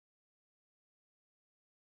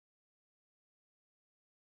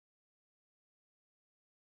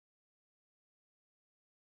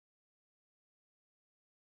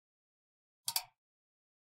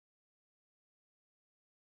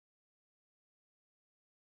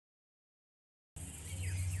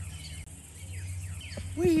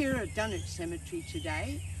We're here at Dunwich Cemetery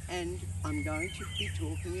today and I'm going to be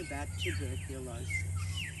talking about tuberculosis.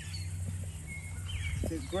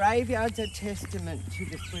 The graveyards are testament to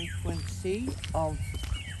the frequency of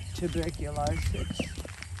tuberculosis,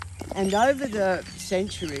 and over the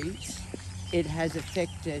centuries it has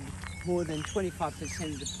affected more than 25%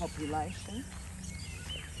 of the population.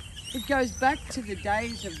 It goes back to the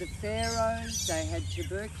days of the pharaohs. They had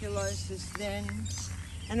tuberculosis then,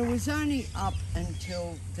 and it was only up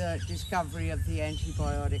until the discovery of the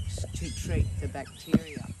antibiotics to treat the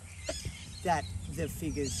bacteria that the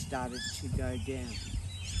figures started to go down.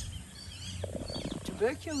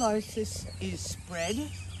 Tuberculosis is spread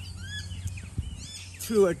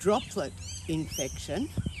through a droplet infection,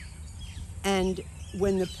 and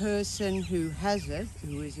when the person who has it,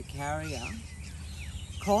 who is a carrier,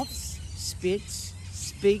 coughs, spits,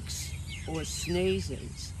 speaks or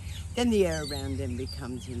sneezes, then the air around them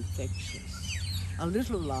becomes infectious, a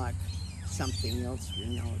little like something else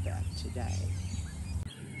we know about today.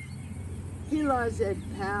 Here lies Ed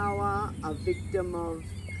Power, a victim of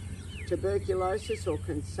tuberculosis or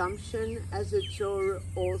consumption as it's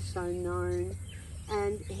also known,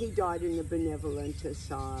 and he died in a benevolent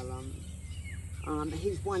asylum.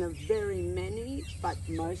 He's one of very many, but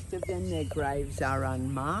most of them, their graves are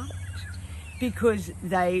unmarked because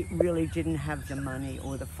they really didn't have the money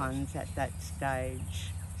or the funds at that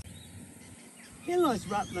stage. Here lies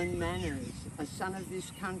Rutland Manners, a son of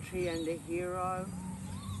this country and a hero.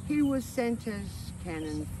 He was sent as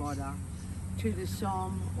cannon fodder to the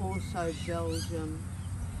Somme, also Belgium,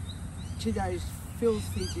 to those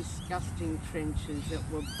filthy, disgusting trenches that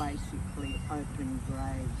were basically open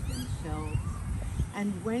graves themselves.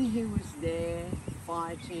 And when he was there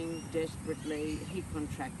fighting desperately, he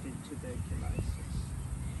contracted tuberculosis.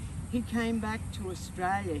 He came back to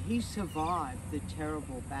Australia. He survived the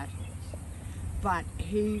terrible battles, but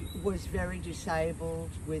he was very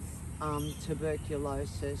disabled with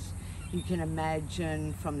tuberculosis. You can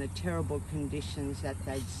imagine from the terrible conditions that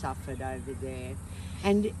they'd suffered over there.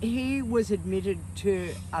 And he was admitted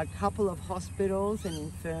to a couple of hospitals and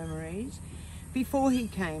infirmaries before he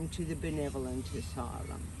came to the benevolent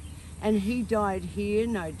asylum. And he died here,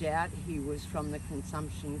 no doubt. He was from the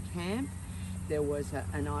consumption camp. There was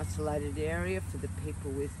an isolated area for the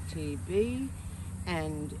people with TB,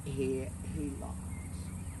 and here he lies.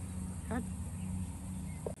 Cut.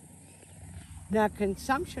 Now,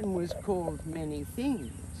 consumption was called many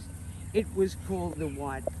things. It was called the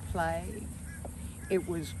White Plague. It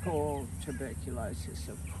was called tuberculosis,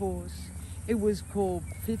 of course. It was called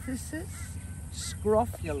phthisis,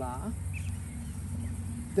 scrofula,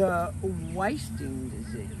 the wasting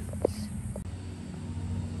disease.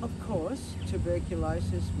 Of course,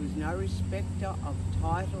 tuberculosis was no respecter of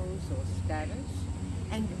titles or status,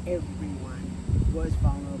 and everyone was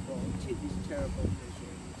vulnerable to this terrible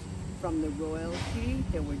disease. From the royalty,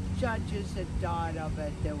 there were judges that died of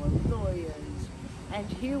it, there were lawyers, and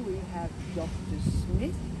here we have Dr.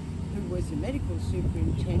 Smith, who was the medical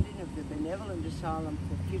superintendent of the benevolent asylum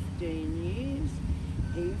for 15 years.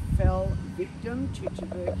 He fell victim to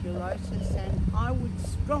tuberculosis, and I would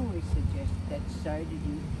strongly suggest that so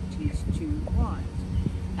did his two wives,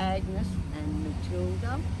 Agnes and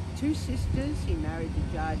Matilda, two sisters. He married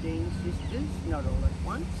the Jardine sisters, not all at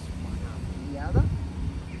once, one after the other.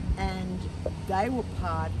 And they were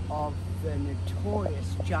part of the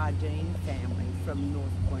notorious Jardine family from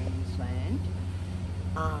North Queensland,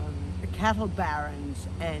 cattle barons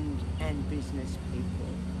and business people.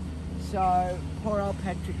 So poor old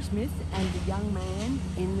Patrick Smith and the young man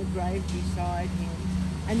in the grave beside him,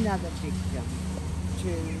 another victim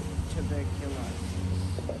to tuberculosis.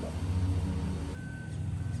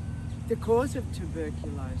 The cause of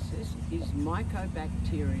tuberculosis is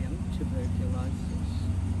Mycobacterium tuberculosis.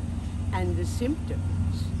 And the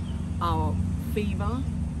symptoms are fever,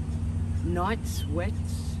 night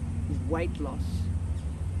sweats, weight loss,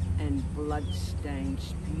 and blood-stained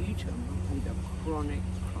sputum with a chronic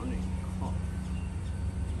cough.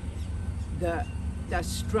 The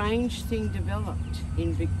strange thing developed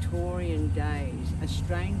in Victorian days. A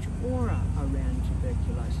strange aura around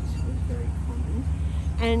tuberculosis was very common,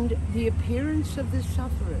 and the appearance of the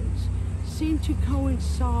sufferers seemed to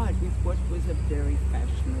coincide with what was a very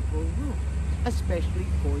fashionable look, especially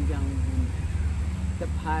for young women. The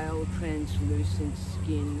pale, translucent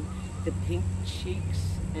skin, the pink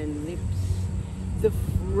cheeks and lips, the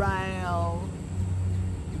frail,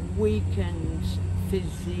 weakened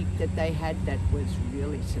physique that they had that was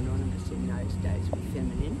really synonymous in those days with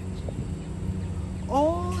femininity,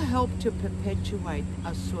 all helped to perpetuate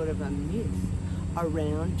a sort of a myth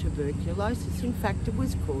around tuberculosis. In fact, it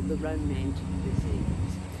was called the romantic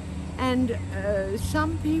disease. And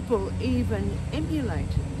some people even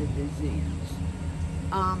emulated the disease.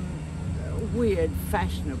 Weird,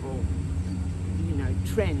 fashionable,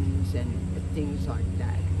 trends and things like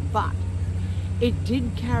that. But it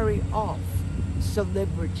did carry off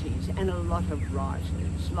celebrities and a lot of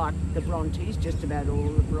writers, like the Brontes, just about all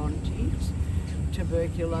the Brontes.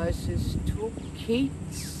 Tuberculosis took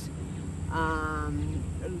Keats,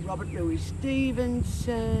 Robert Louis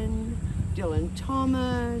Stevenson, Dylan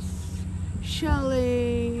Thomas,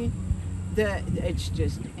 Shelley. It's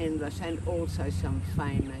just endless, and also some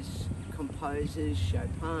famous composers,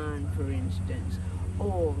 Chopin, for instance,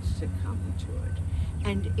 all succumbed to it.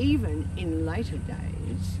 And even in later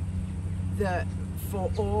days,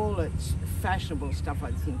 for all its fashionable stuff,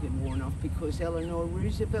 I think it worn off, because Eleanor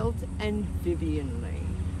Roosevelt and Vivian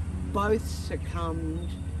Leigh both succumbed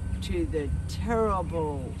to the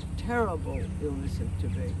terrible, terrible illness of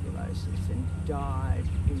tuberculosis and died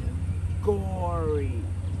in a gory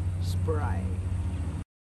spray.